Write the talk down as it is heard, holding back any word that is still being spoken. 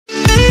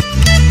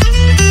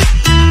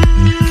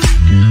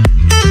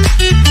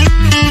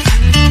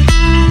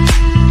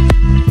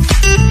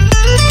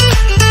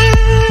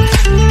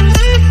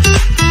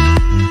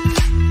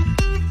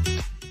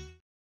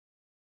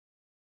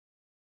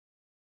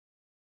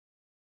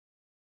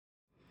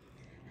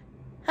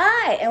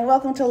Hi, and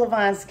welcome to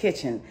Lavonne's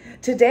Kitchen.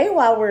 Today,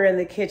 while we're in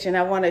the kitchen,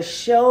 I want to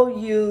show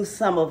you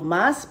some of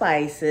my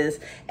spices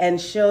and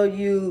show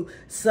you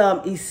some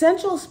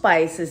essential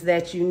spices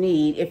that you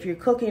need if you're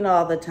cooking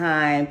all the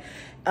time,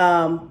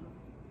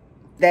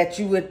 that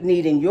you would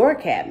need in your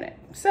cabinet.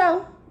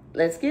 So,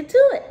 let's get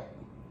to it.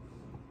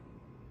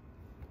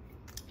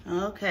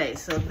 Okay,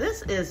 so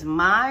this is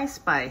my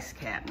spice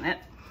cabinet.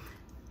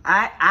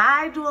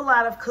 I do a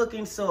lot of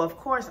cooking, so of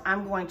course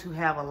I'm going to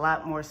have a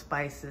lot more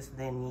spices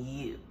than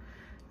you,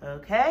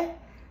 okay?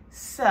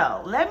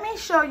 So let me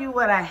show you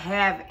what I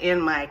have in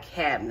my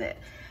cabinet.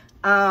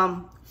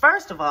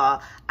 First of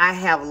all, I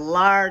have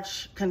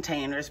large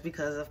containers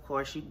because of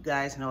course you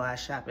guys know I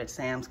shop at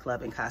Sam's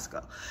Club and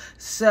Costco.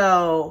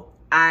 So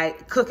I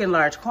cook in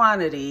large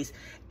quantities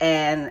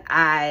and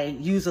I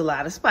use a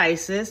lot of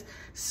spices.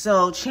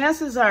 So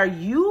chances are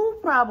you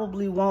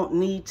probably won't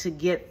need to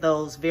get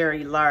those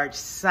very large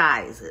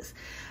sizes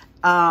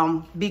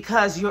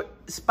because your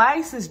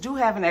spices do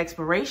have an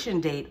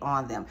expiration date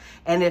on them.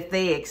 And if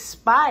they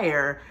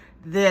expire,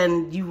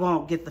 then you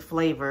won't get the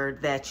flavor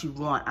that you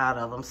want out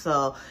of them.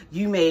 So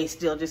you may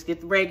still just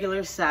get the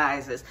regular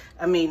sizes.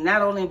 I mean,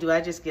 not only do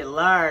I just get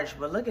large,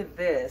 but look at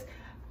this.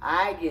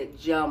 I get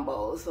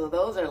jumbo. So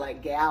those are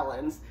like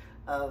gallons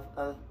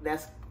of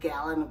that's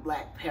gallon of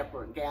black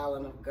pepper,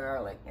 gallon of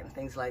garlic, and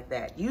things like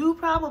that. You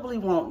probably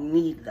won't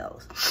need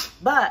those.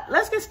 But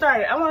let's get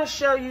started. I want to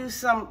show you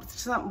some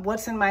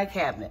what's in my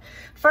cabinet.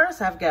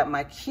 First, I've got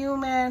my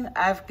cumin.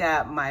 I've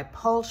got my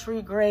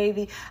poultry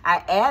gravy.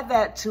 I add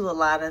that to a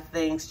lot of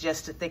things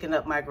just to thicken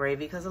up my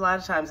gravy because a lot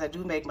of times I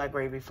do make my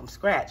gravy from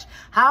scratch.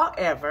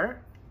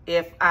 However,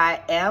 if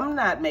I am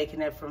not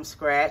making it from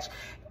scratch,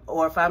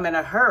 or if I'm in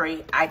a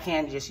hurry, I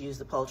can just use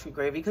the poultry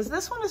gravy because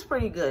this one is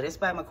pretty good. It's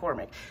by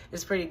McCormick.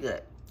 It's pretty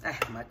good. I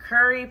have my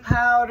curry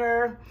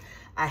powder.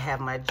 I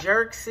have my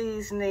jerk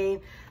seasoning.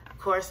 Of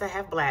course, I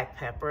have black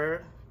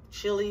pepper,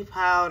 chili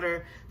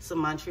powder, some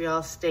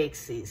Montreal steak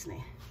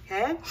seasoning,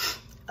 okay?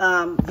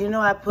 You know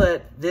I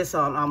put this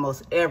on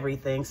almost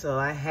everything, so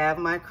I have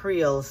my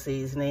Creole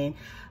seasoning.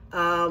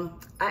 I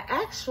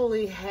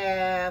actually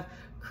have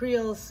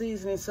Creole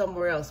seasoning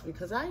somewhere else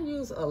because I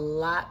use a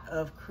lot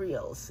of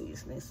Creole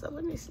seasoning. So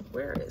let me see,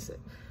 where is it?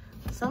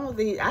 Some of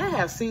these, I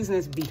have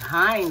seasonings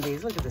behind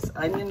these. Look at this,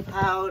 onion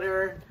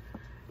powder,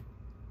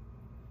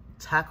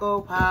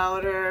 taco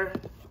powder,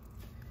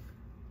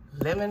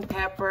 lemon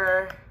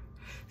pepper.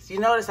 So you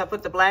notice I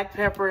put the black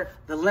pepper,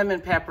 the lemon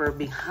pepper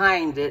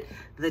behind it,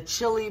 the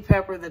chili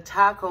pepper, the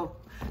taco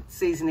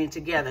seasoning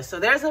together. So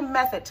there's a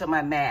method to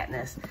my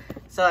madness.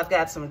 So I've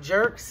got some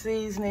jerk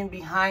seasoning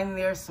behind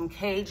there, some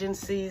Cajun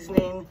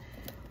seasoning,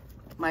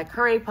 my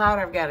curry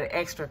powder. I've got an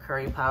extra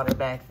curry powder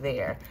back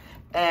there.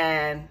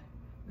 And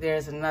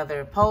there's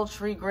another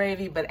poultry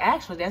gravy, but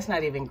actually that's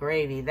not even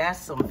gravy. That's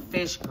some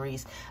fish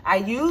grease. I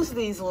use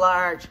these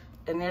large,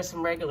 and there's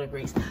some regular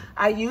grease.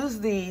 I use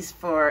these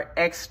for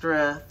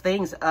extra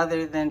things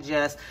other than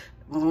just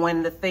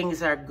when the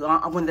things are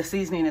gone, when the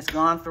seasoning is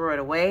gone, throw it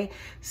away.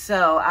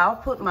 So I'll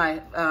put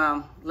my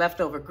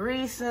leftover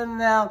grease in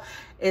them.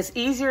 It's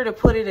easier to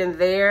put it in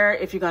there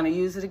if you're gonna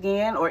use it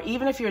again, or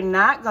even if you're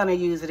not gonna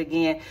use it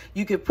again,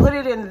 you could put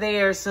it in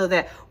there so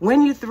that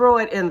when you throw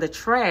it in the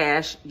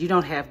trash, you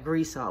don't have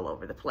grease all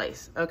over the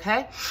place,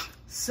 okay?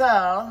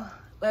 So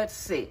let's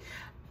see.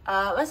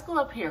 Let's go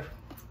up here.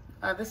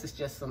 This is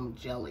just some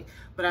jelly,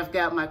 but I've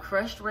got my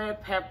crushed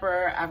red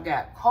pepper. I've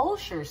got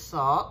kosher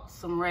salt,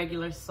 some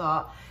regular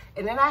salt,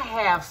 and then I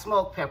have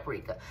smoked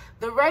paprika.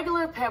 The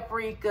regular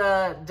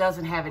paprika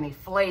doesn't have any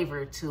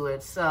flavor to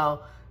it,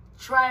 so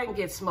try and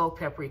get smoked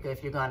paprika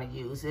if you're gonna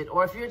use it,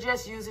 or if you're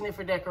just using it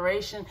for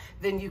decoration,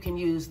 then you can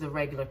use the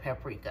regular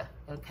paprika,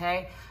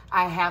 okay?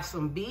 I have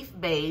some beef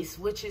base,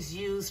 which is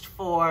used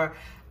for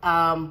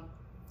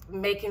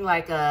making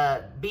like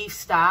a beef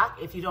stock.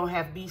 If you don't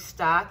have beef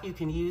stock, you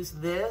can use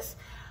this.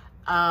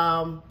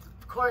 Of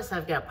course,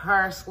 I've got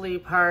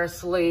parsley,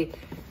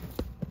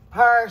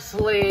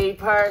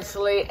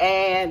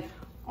 and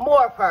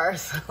more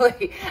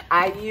parsley.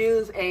 I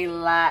use a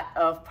lot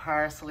of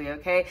parsley,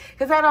 okay?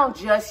 Because I don't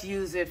just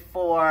use it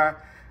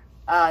for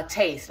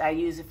taste. I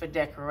use it for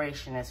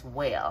decoration as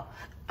well.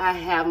 I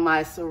have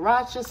my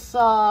sriracha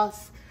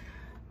sauce.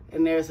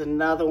 And there's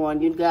another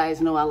one. You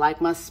guys know I like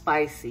my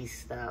spicy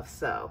stuff.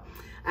 So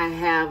I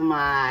have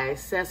my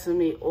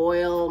sesame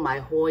oil,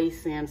 my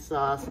hoisin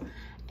sauce,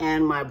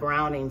 and my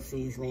browning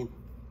seasoning.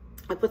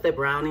 I put the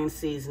browning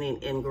seasoning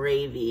in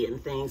gravy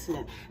and things.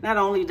 And not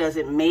only does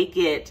it make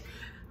it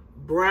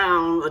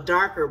brown, a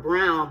darker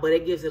brown, but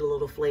it gives it a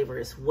little flavor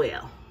as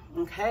well,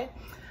 okay?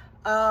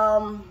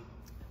 Of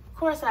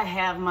course, I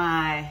have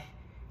my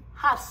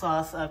hot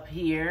sauce up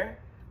here.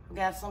 I've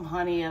got some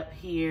honey up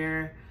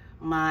here,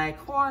 my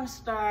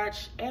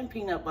cornstarch and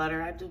peanut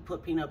butter. I do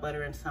put peanut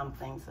butter in some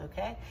things,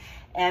 okay?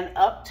 And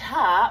up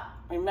top,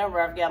 remember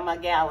I've got my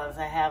gallons.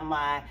 I have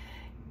my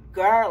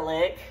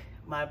garlic,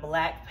 my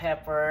black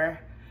pepper,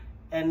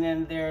 and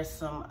then there's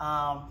some,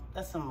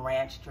 that's some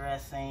ranch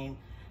dressing,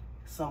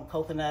 some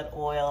coconut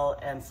oil,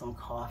 and some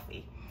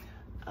coffee.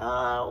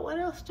 What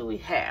else do we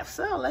have?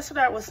 So let's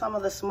start with some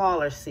of the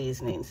smaller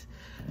seasonings.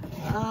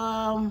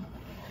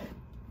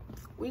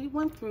 We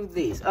went through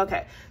these.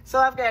 Okay, so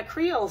I've got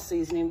Creole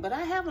seasoning, but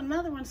I have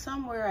another one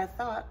somewhere. I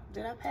thought,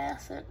 did I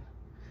pass it?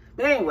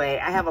 But anyway,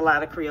 I have a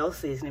lot of Creole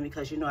seasoning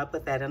because you know I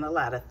put that in a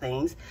lot of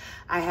things.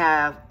 I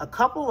have a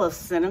couple of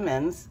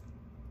cinnamons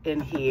in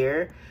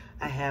here.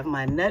 I have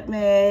my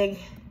nutmeg,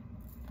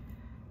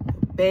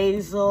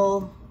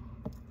 basil,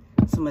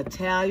 some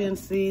Italian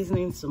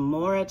seasoning, some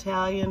more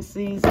Italian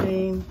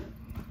seasoning.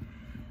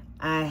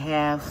 I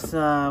have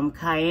some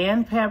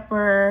cayenne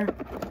pepper,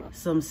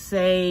 some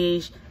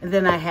sage, and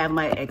then I have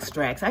my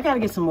extracts. I gotta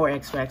get some more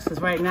extracts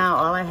because right now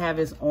all I have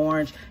is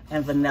orange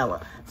and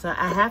vanilla. So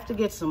I have to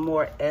get some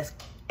more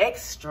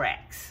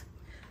extracts.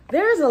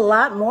 There's a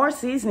lot more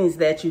seasonings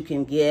that you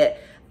can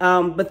get,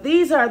 but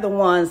these are the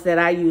ones that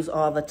I use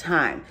all the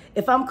time.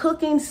 If I'm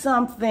cooking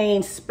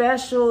something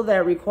special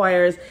that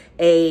requires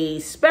a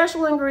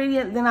special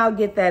ingredient, then I'll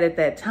get that at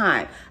that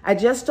time. I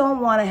just don't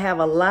want to have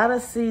a lot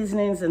of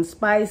seasonings and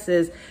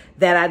spices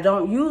that I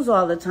don't use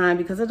all the time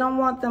because I don't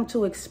want them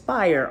to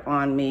expire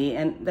on me,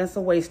 and that's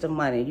a waste of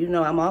money. You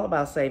know, I'm all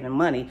about saving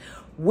money,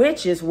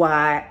 which is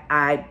why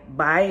I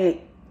buy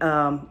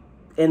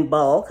in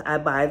bulk. I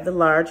buy the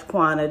large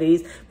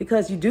quantities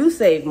because you do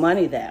save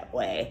money that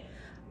way.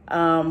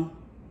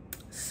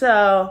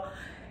 So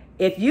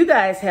if you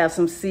guys have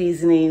some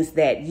seasonings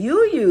that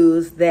you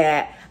use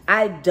that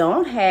I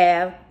don't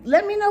have,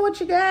 let me know what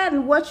you got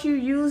and what you're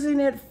using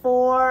it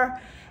for.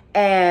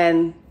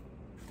 And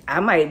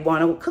I might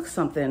want to cook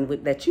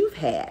something that you've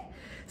had.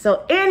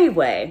 So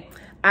anyway,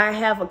 I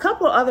have a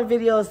couple of other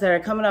videos that are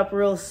coming up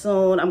real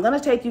soon. I'm going to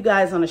take you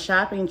guys on a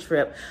shopping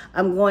trip.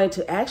 I'm going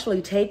to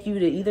actually take you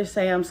to either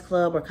Sam's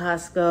Club or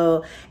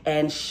Costco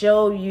and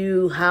show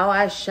you how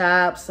I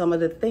shop, some of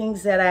the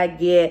things that I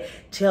get,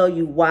 tell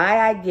you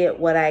why I get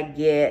what I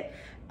get,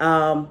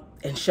 and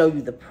show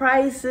you the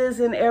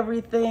prices and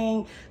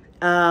everything.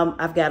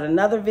 I've got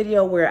another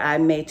video where I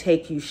may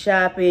take you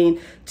shopping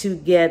to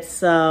get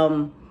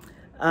some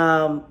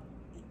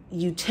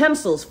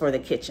utensils for the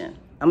kitchen.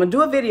 I'm gonna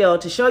do a video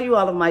to show you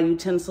all of my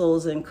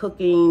utensils and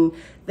cooking,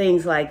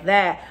 things like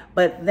that,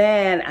 but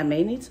then I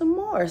may need some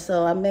more.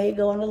 So I may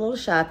go on a little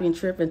shopping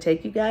trip and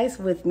take you guys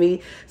with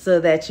me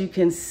so that you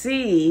can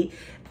see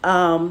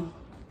the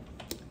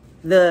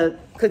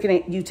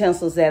cooking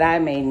utensils that I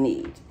may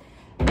need.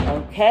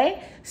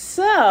 Okay,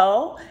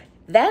 so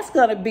that's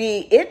gonna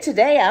be it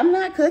today. I'm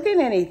not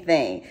cooking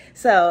anything.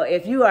 So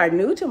if you are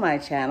new to my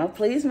channel,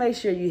 please make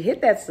sure you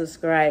hit that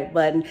subscribe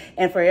button.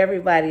 And for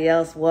everybody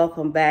else,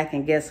 welcome back.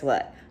 And guess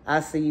what?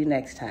 I'll see you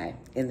next time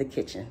in the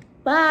kitchen.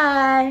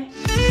 Bye.